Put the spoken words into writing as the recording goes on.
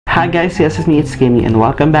Hi guys, yes, it's me, it's Kimmy, and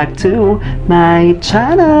welcome back to my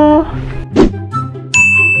channel!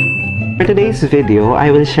 For today's video,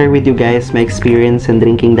 I will share with you guys my experience in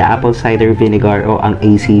drinking the apple cider vinegar o ang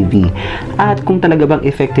ACV at kung talaga bang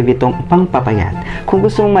effective itong pangpapayat. Kung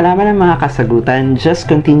gusto mong malaman ang mga kasagutan,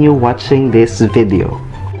 just continue watching this video.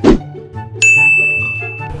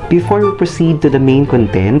 Before we proceed to the main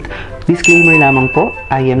content, disclaimer lamang po,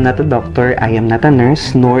 I am not a doctor, I am not a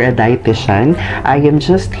nurse, nor a dietitian. I am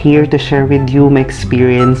just here to share with you my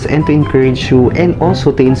experience and to encourage you and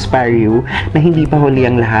also to inspire you na hindi pa huli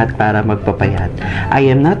ang lahat para magpapayat.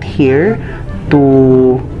 I am not here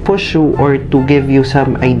to push you or to give you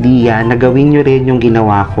some idea na gawin nyo rin yung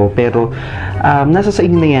ginawa ko, pero nasa sa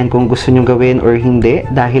inyo na yan kung gusto nyo gawin or hindi,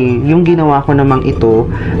 dahil yung ginawa ko namang ito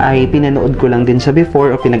ay pinanood ko lang din siya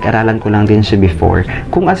before o pinag-aralan ko lang din siya before.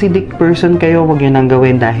 Kung acidic person kayo, huwag nyo nang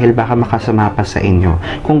gawin dahil baka makasama pa sa inyo.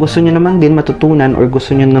 Kung gusto nyo naman din matutunan or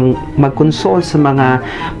gusto nyo nang mag-consult sa mga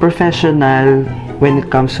professional when it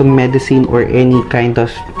comes to medicine or any kind of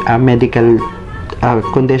medical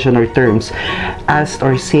condition or terms, ask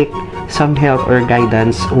or seek some help or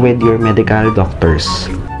guidance with your medical doctors.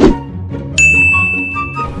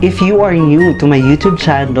 If you are new to my YouTube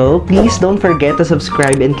channel, please don't forget to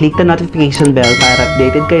subscribe and click the notification bell para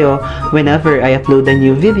updated kayo whenever I upload the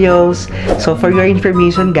new videos. So for your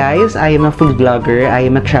information guys, I am a food vlogger, I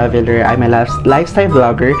am a traveler, I'm a lifestyle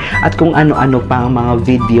vlogger, at kung ano-ano pang mga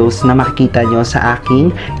videos na makikita nyo sa aking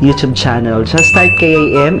YouTube channel. Just type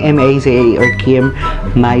kmmaizavlog or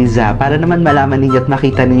Maiza para naman malaman ninyo at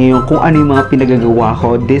makita ninyo yung kung ano yung mga pinagagawa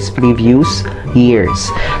ko this previous years.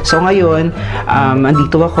 So ngayon,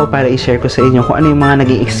 andito ako para i-share ko sa inyo kung ano yung mga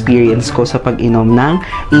naging experience ko sa pag-inom ng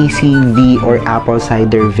ACV or apple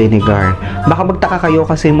cider vinegar. Baka magtaka kayo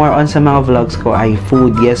kasi more on sa mga vlogs ko ay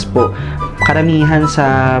food. Yes po, karamihan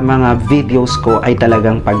sa mga videos ko ay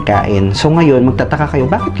talagang pagkain. So ngayon, magtataka kayo,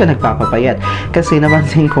 bakit ka nagpapapayat? Kasi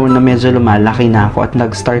napansin ko na medyo lumalaki na ako at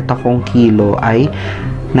nag-start akong kilo ay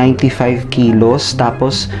 95 kilos,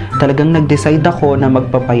 tapos talagang nag-decide ako na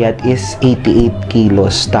magpapayat is 88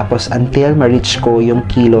 kilos, tapos until ma-reach ko yung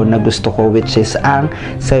kilo na gusto ko, which is ang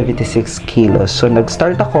 76 kilos. So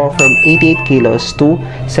nag-start ako from 88 kilos to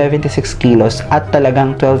 76 kilos at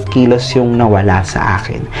talagang 12 kilos yung nawala sa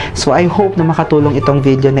akin. So I hope na makatulong itong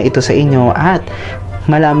video na ito sa inyo at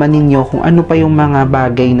malaman ninyo kung ano pa yung mga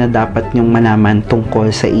bagay na dapat nyong malaman tungkol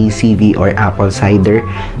sa ACV or apple cider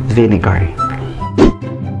vinegar.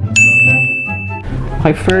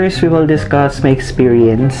 Okay, first we will discuss my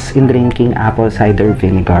experience in drinking apple cider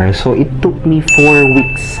vinegar. So it took me 4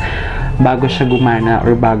 weeks bago siya gumana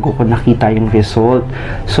or bago ko nakita yung result.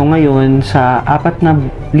 So ngayon, sa 4 na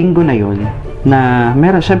linggo na yun, na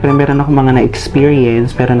syempre meron ako mga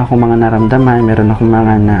na-experience, meron ako mga naramdaman, meron ako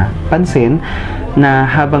mga napansin na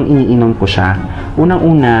habang iniinom ko siya.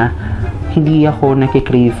 Unang-una, hindi ako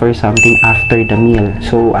nakikrave for something after the meal.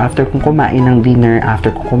 So, after kong kumain ng dinner, after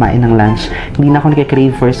kong kumain ng lunch, hindi na ako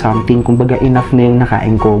nakikrave for something. Kumbaga, enough na yung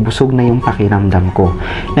nakain ko. Busog na yung pakiramdam ko.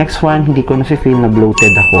 Next one, hindi ko na-feel na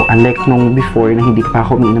bloated ako. Unlike nung before na hindi pa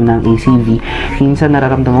ako umiinom ng ACV, minsan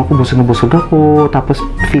nararamdaman ko, busog na busog ako. Tapos,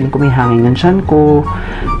 feeling ko may hangin ng tiyan ko.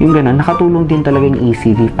 Yung ganun, nakatulong din talaga yung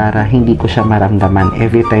ACV para hindi ko siya maramdaman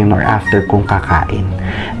every time or after kong kakain.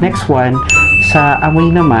 Next one, sa amoy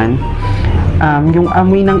naman, yung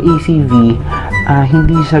amoy ng ACV,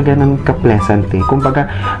 hindi siya ganun ka-pleasant eh. Kumbaga,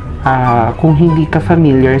 kung hindi ka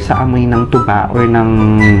familiar sa amoy ng tuba or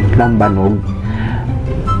ng lambanog,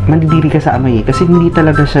 mandidiri ka sa amoy eh. Kasi hindi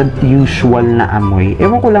talaga siya usual na amoy.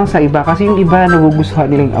 Ewan ko lang sa iba, kasi yung iba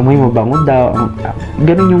nagugustuhan nilang amoy, mabango daw.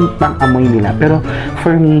 Ganun yung pang-amoy nila. Pero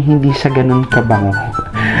for me, hindi siya ganun kabango.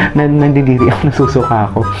 Nandidiri ako, nasusuka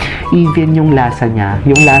ako. Even yung lasa niya.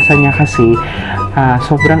 Yung lasa niya kasi,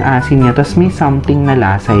 sobrang asin niya. Tapos may something na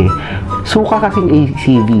lasa eh. Suka kasing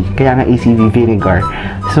ACV. Kaya nga ACV vinegar.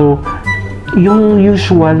 So, yung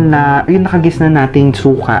usual na, yung nakagis na nating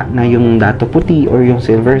suka na yung dato puti or yung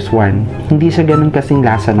silver swan, hindi siya ganun kasing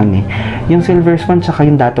lasa nun eh. Yung silver swan tsaka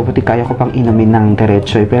yung dato puti, kaya ko pang inumin ng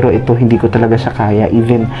diretso eh. Pero ito, hindi ko talaga siya kaya.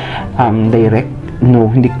 Even direct.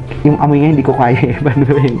 No, hindi, yung amoy nga hindi ko kaya eh,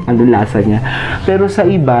 ano lasa niya. Pero sa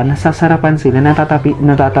iba, nasasarapan sila,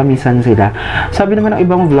 natatamisan sila. Sabi naman ng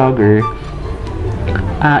ibang vlogger,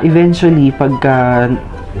 eventually, pagka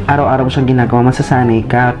araw-araw siyang ginagawa, masasanay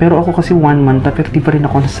ka. Pero ako kasi 1 month, pero di pa rin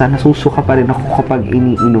ako nasusuka pa rin ako kapag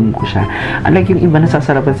iniinom ko siya. Unlike yung iba,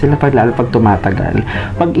 nasasarapan sila lalo pag tumatagal.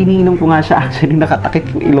 Pag iniinom ko nga siya, actually,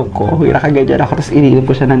 nakatakit yung ilong ko. Nakaganyan ako, tapos iniinom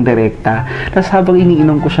ko siya ng direkta. Tapos habang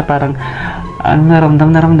iniinom ko siya, parang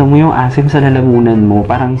naramdam mo yung asim sa lalamunan mo,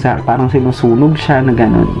 parang sinusunog siya na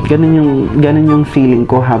ganun yung feeling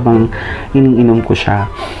ko habang iniinom ko siya.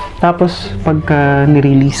 Tapos pagka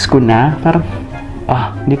nirelease ko na, parang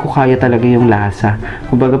hindi ko kaya talaga yung lasa.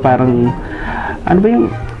 Kumbaga parang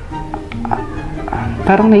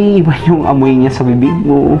parang naiiwan yung amoy niya sa bibig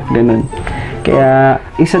mo, ganun. Kaya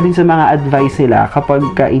isa din sa mga advice nila kapag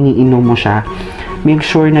iniinom mo siya, make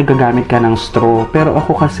sure na gagamit ka ng straw. Pero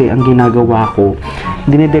ako kasi, ang ginagawa ko,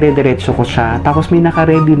 dinedire-diretso ko siya. Tapos may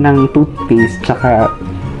naka-ready ng toothpaste tsaka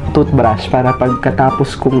toothbrush para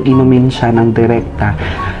pagkatapos kong inumin siya ng direkta,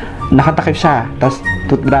 nakatakip siya. Tapos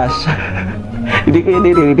toothbrush. Hindi ko yun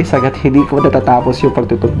nire-release agad. Hindi ko natatapos yung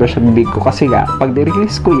pagtutoothbrush sa bibig ko. Kasi nga, pag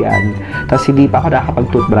nire-release ko yan, tapos hindi pa ako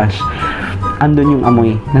nakakapag-toothbrush, andun yung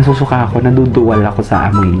amoy. Nasusuka ako, naduduwal ako sa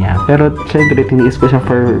amoy niya. Pero, syempre, tiniis ko siya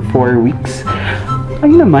for 4 weeks.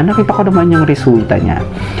 Ayun naman, nakita ko naman yung resulta niya.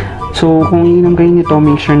 So, kung iinom kayo nito,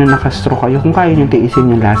 make sure na nakastraw kayo. Kung kaya nyo tiisin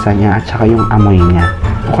yung lasa niya at saka yung amoy niya.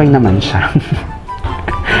 Okay naman siya.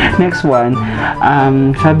 Next one,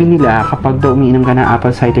 sabi nila, kapag daw umiinom ka ng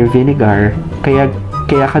apple cider vinegar, kaya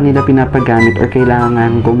kanila pinapagamit or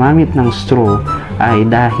kailangan gumamit ng straw ay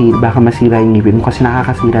dahil baka masira yung ngipin mo, kasi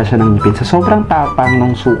nakakasira siya ng ngipin. Sa sobrang tapang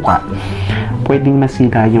ng suka, pwedeng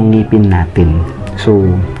masira yung ngipin natin. So,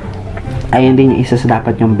 ayun din yung isa sa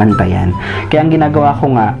dapat yung bantayan. Kaya ang ginagawa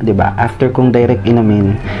ko nga, 'di ba, after kong direct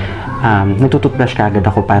inumin, nagtututbrush kagad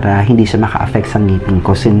ako para hindi siya maka-affect sa ngipin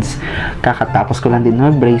ko, since kakatapos ko lang din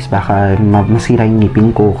mag-brace, baka masira yung ngipin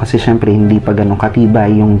ko kasi syempre hindi pa ganun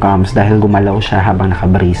katibay yung gums dahil gumalaw siya habang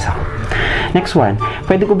naka-brace ako. Next one,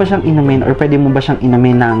 pwede ko ba siyang inumin or pwede mo ba siyang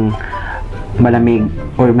inumin ng malamig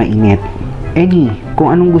or mainit? Kung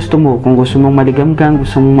anong gusto mo, kung gusto mong maligamgam,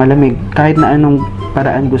 gusto mong malamig, kahit na anong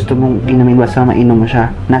paraan gusto mong inumin, basta mainom mo siya,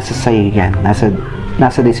 nasa sayo yan,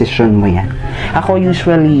 nasa desisyon mo yan. Ako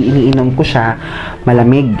usually iniinom ko siya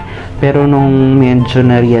malamig, pero nung medyo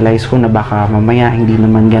na-realize ko na baka mamaya hindi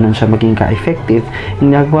naman ganun siya maging ka-effective,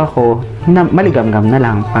 ginagawa ko na maligamgam na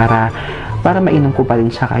lang para mainom ko pa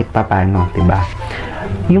rin siya kahit papano, diba?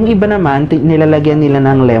 Yung iba naman, nilalagyan nila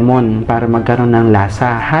ng lemon para magkaroon ng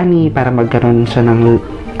lasa, honey para magkaroon siya ng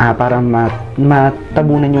para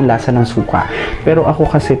matabunan yung lasa ng suka. Pero ako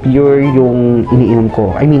kasi pure yung iniinom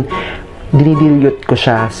ko. I mean, dinidilute ko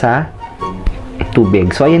siya sa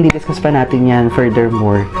tubig. So, ayan, di-discuss pa natin yan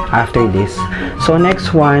furthermore after this. So,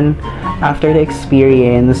 next one, after the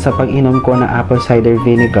experience sa pag-inom ko ng apple cider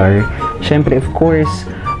vinegar, syempre, of course,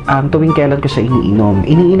 tuwing kailan ko siya iniinom.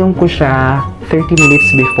 Iniinom ko siya 30 minutes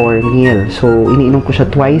before meal. So, iniinom ko siya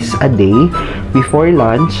twice a day, before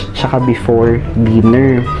lunch, saka before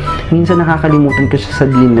dinner. Minsan nakakalimutan ko siya sa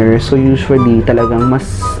dinner. So, usually, talagang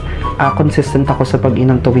mas consistent ako sa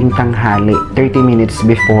pag-inom tuwing tanghali, 30 minutes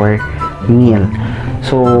before meal.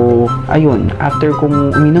 So, ayun, after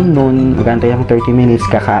kong uminom nun, magantay akong 30 minutes,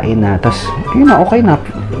 kakain na, tas, yun na, okay na,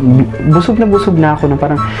 busog na ako, na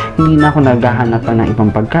parang hindi na ako naghahanap pa ng ibang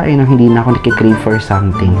pagkain, hindi na ako nakikrave for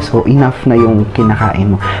something. So, enough na yung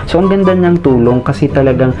kinakain mo. So, ang ganda ng tulong, kasi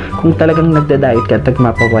talagang, kung talagang nagda-diet ka,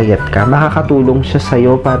 tagmapawayat ka, makakatulong siya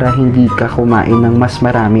sa'yo para hindi ka kumain ng mas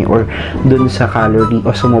marami or dun sa calorie o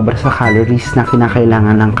sumobra sa calories na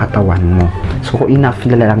kinakailangan ng katawan mo. So, enough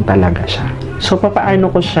na lang talaga siya. So,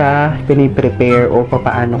 papaano ko siya piniprepare o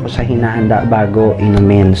papaano ko siya hinahanda bago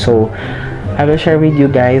inumin? So, I will share with you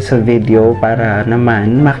guys a video para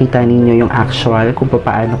naman makita ninyo yung actual kung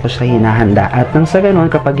papaano ko siya hinahanda. At nang sa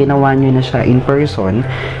ganun, kapag ginawa nyo na siya in person,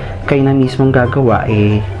 kayo na mismong gagawa,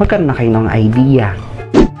 magkaroon na kayo ng idea.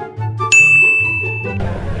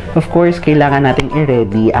 Of course, kailangan nating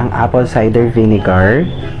i-ready ang apple cider vinegar.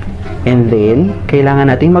 And then, kailangan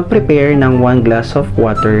nating mag-prepare ng 1 glass of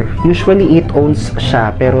water. Usually, 8 ounce siya,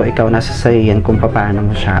 pero ikaw nasa sayo yan kung paano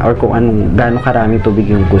mo siya or kung gaano karaming tubig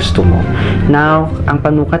yung gusto mo. Now, ang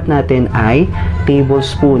panukat natin ay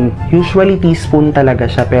tablespoon. Usually, teaspoon talaga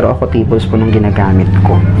siya, pero ako tablespoon ang ginagamit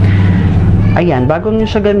ko. Ayan, bago nyo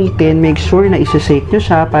siya gamitin, make sure na isa-shake nyo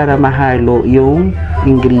siya para mahalo yung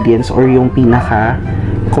ingredients or yung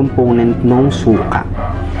pinaka-component ng suka.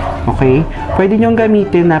 Okay? Pwede nyo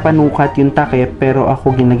gamitin na panukat yung takip, pero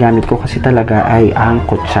ako ginagamit ko kasi talaga ay ang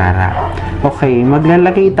kutsara. Okay,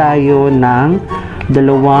 maglalagay tayo ng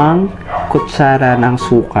 2 kutsara ng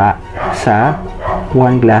suka sa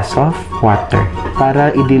 1 glass of water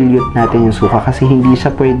para i-dilute natin yung suka, kasi hindi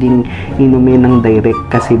siya pwedeng inumin ng direct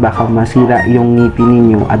kasi baka masira yung ngipin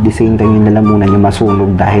ninyo at the same time yung lalamunan nyo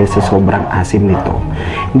masunog dahil sa sobrang asim nito.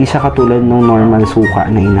 Hindi siya katulad ng normal suka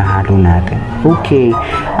na inahalo natin. Okay,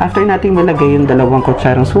 after natin malagay yung 2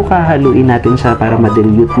 kutsarang suka, haluin natin siya para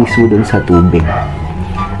ma-dilute mismo dun sa tubig.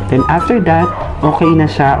 Then after that, okay na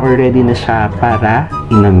siya or ready na siya para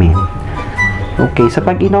inumin. Okay, sa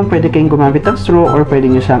pag-inom, pwede kayong gumamit ng straw or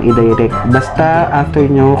pwede nyo siyang i-direct. Basta after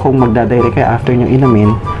nyo, kung magda-direct kayo after nyo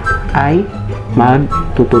inumin, ay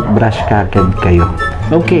mag-toothbrush kagad kayo.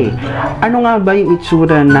 Okay, ano nga ba yung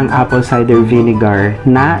itsura ng apple cider vinegar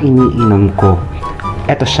na iniinom ko?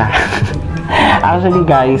 Eto siya. Actually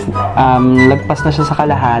guys, lagpas na siya sa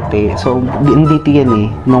kalahati. So, hindi yan eh,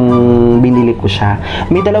 nung binili ko siya.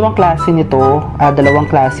 May dalawang klase nito, dalawang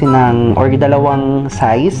klase ng, or dalawang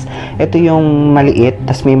size. Ito yung maliit,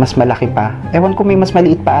 tas may mas malaki pa. Ewan ko may mas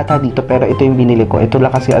maliit pa ata dito, pero ito yung binili ko. Ito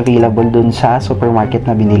lang kasi available dun sa supermarket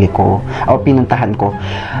na binili ko, o pinuntahan ko.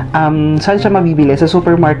 Saan siya mabibili? Sa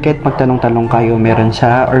supermarket, magtanong-tanong kayo, meron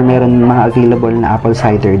siya, or meron mga available na apple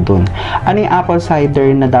cider dun. Ano yung apple cider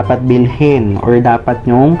na dapat bilhin, or dapat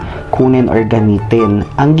nyong kunin or gamitin?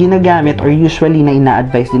 Ang ginagamit or usually na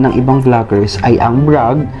ina-advise din ng ibang vloggers ay ang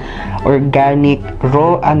Bragg Organic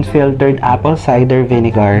Raw Unfiltered Apple Cider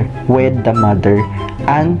Vinegar with the mother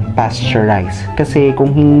unpasteurized. Kasi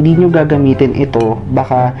kung hindi nyo gagamitin ito,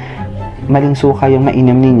 baka maling suka yung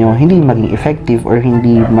mainom ninyo, hindi maging effective or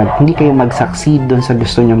hindi kayo mag-succeed dun sa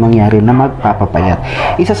gusto nyo mangyari na magpapapayat.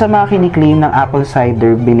 Isa sa mga kiniklaim ng apple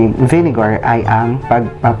cider vinegar ay ang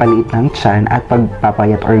pagpapaliit ng tiyan at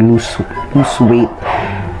pagpapayat or lose weight.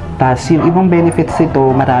 Tapos, yung ibang benefits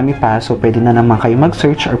nito, marami pa. So, pwede na naman kayo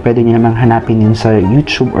mag-search or pwede nyo naman hanapin yun sa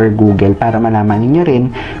YouTube or Google para malaman niyo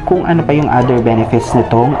rin kung ano pa yung other benefits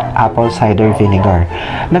nitong apple cider vinegar.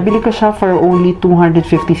 Nabili ko siya for only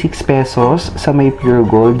 256 pesos sa may Pure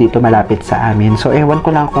Gold dito malapit sa amin. So, ewan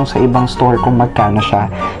ko lang kung sa ibang store kung magkano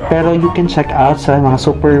siya. Pero, you can check out sa mga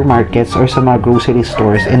supermarkets or sa mga grocery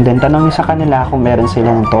stores and then tanongin sa kanila kung meron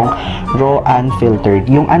sila nitong raw unfiltered.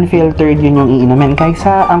 Yung unfiltered, yun yung iinumin.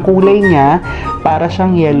 Kaysa ang kulay niya, para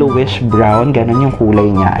siyang yellowish brown, ganun yung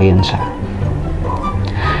kulay niya. Ayan siya.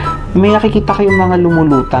 May nakikita kayong mga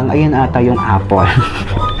lumulutang, ayan ata yung apple.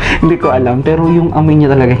 Hindi ko alam, pero yung amoy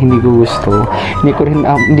niya talaga hindi ko gusto.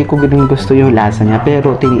 Hindi ko rin gusto yung lasa niya,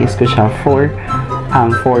 pero tiniis ko siya for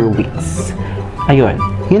 4 weeks. Ayun,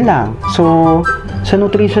 yun lang. So, sa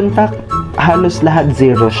nutrition pack, halos lahat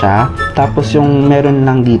 0 siya. Tapos yung meron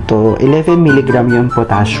lang dito, 11 mg yung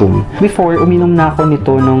potassium. Before, uminom na ako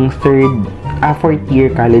nito nung 4th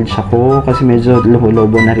year college ako kasi medyo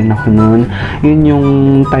lobo na rin ako noon. Yun yung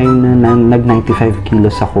time na nag-95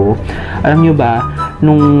 kilos ako. Alam nyo ba,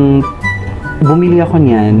 nung bumili ako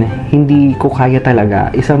niyan, hindi ko kaya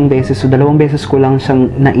talaga. Isang beses o 2 beses ko lang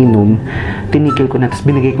siyang nainom. Tinigil ko na, tapos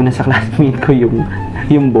binigay ko na sa classmate ko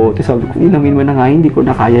yung bote. Sabi ko, inumin mo na nga, hindi ko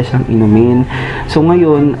na kaya siyang inumin. So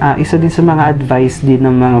ngayon, isa din sa mga advice din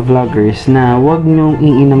ng mga vloggers na huwag nyong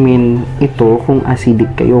iinumin ito kung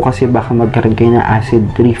acidic kayo kasi baka magkaroon kayo ng acid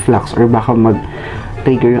reflux or baka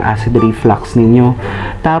mag-trigger yung acid reflux ninyo.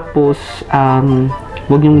 Tapos,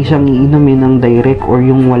 huwag nyo siyang iinumin ng direct or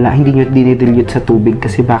yung hindi nyo dinidilute sa tubig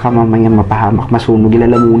kasi baka mamaya mapahamak, masunog,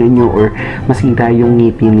 ilalamunan nyo or masira yung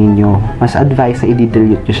ngipin ninyo. Mas advice na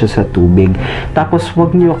i-dilute nyo siya sa tubig. Tapos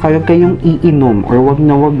huwag nyo kayong iinom or huwag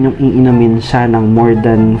nyo iinumin siya ng more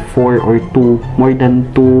than 2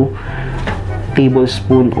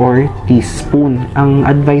 tablespoon or teaspoon. Ang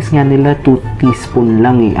advice nga nila 2 teaspoon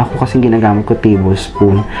lang eh. Ako kasi ginagamit ko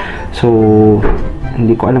tablespoon. So,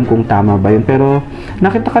 hindi ko alam kung tama ba yun. Pero,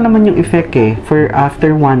 nakita ka naman yung effect eh. For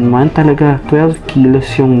after 1 month, talaga 12 kilos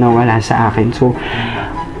yung nawala sa akin. So,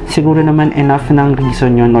 siguro naman enough ng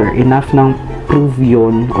reason yun or enough ng proof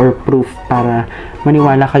yun or proof para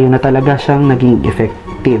maniwala kayo na talaga siyang naging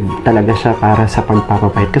effective talaga siya para sa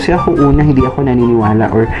pagpapapayat. Kasi ako una, hindi ako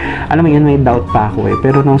naniniwala or alam mo yun, may doubt pa ako eh.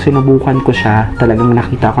 Pero nung sinubukan ko siya, talagang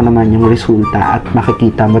nakita ko naman yung resulta at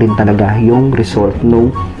makikita mo rin talaga yung result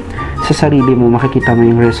sa sarili mo, makikita mo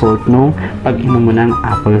yung result nung pag-inom mo ng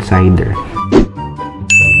apple cider.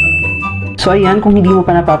 So ayan, kung hindi mo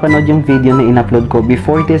pa napapanood yung video na in-upload ko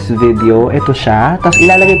before this video, ito siya. Tapos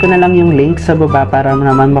ilalagay ko na lang yung link sa baba para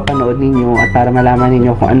naman mapanood ninyo at para malaman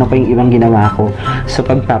ninyo kung ano pa yung ibang ginawa ko sa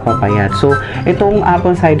pagpapapayat. So, itong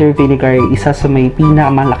apple cider vinegar, isa sa may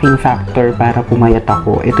pinakamalaking factor para pumayat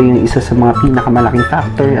ako. Ito yung isa sa mga pinakamalaking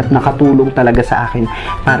factor at nakatulong talaga sa akin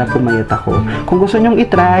para pumayat ako. Kung gusto nyong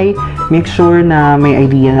itry, make sure na may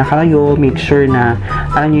idea na kayo, make sure na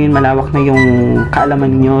alam nyo yun, malawak na yung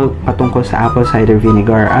kaalaman niyo patungkol sa apple cider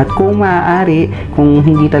vinegar. At kung maaari, kung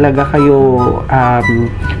hindi talaga kayo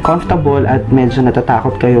comfortable at medyo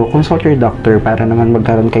natatakot kayo, consult your doctor para naman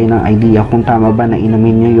magkaroon kayo ng idea kung tama ba na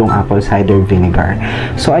inumin nyo yung apple cider vinegar.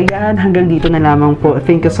 So ayan, hanggang dito na lamang po.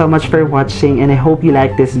 Thank you so much for watching and I hope you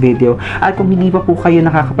like this video. At kung hindi pa po kayo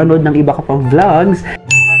nakakapanood ng iba ko pang vlogs,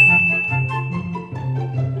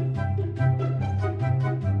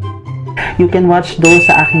 you can watch those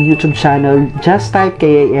sa aking YouTube channel. Just type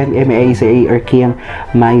kmmaizavlog or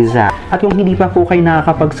kmmaizavlog. At kung hindi pa po kayo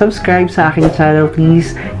nakakapag-subscribe sa aking channel,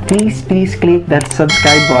 please click that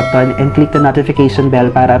subscribe button and click the notification bell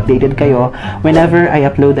para updated kayo whenever I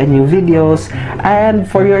upload a new videos. And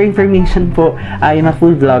for your information po, I am a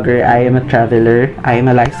food vlogger, I am a traveler, I am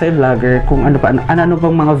a lifestyle vlogger, kung ano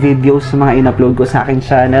pang mga videos sa mga in-upload ko sa aking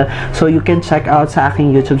channel. So you can check out sa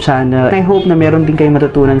aking YouTube channel. I hope na meron din kayo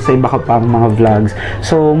matutunan sa iba ka pang mga vlogs.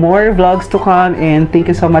 So more vlogs to come, and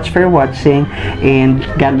thank you so much for watching, and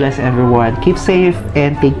God bless everyone. Keep safe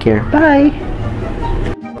and take care. Bye!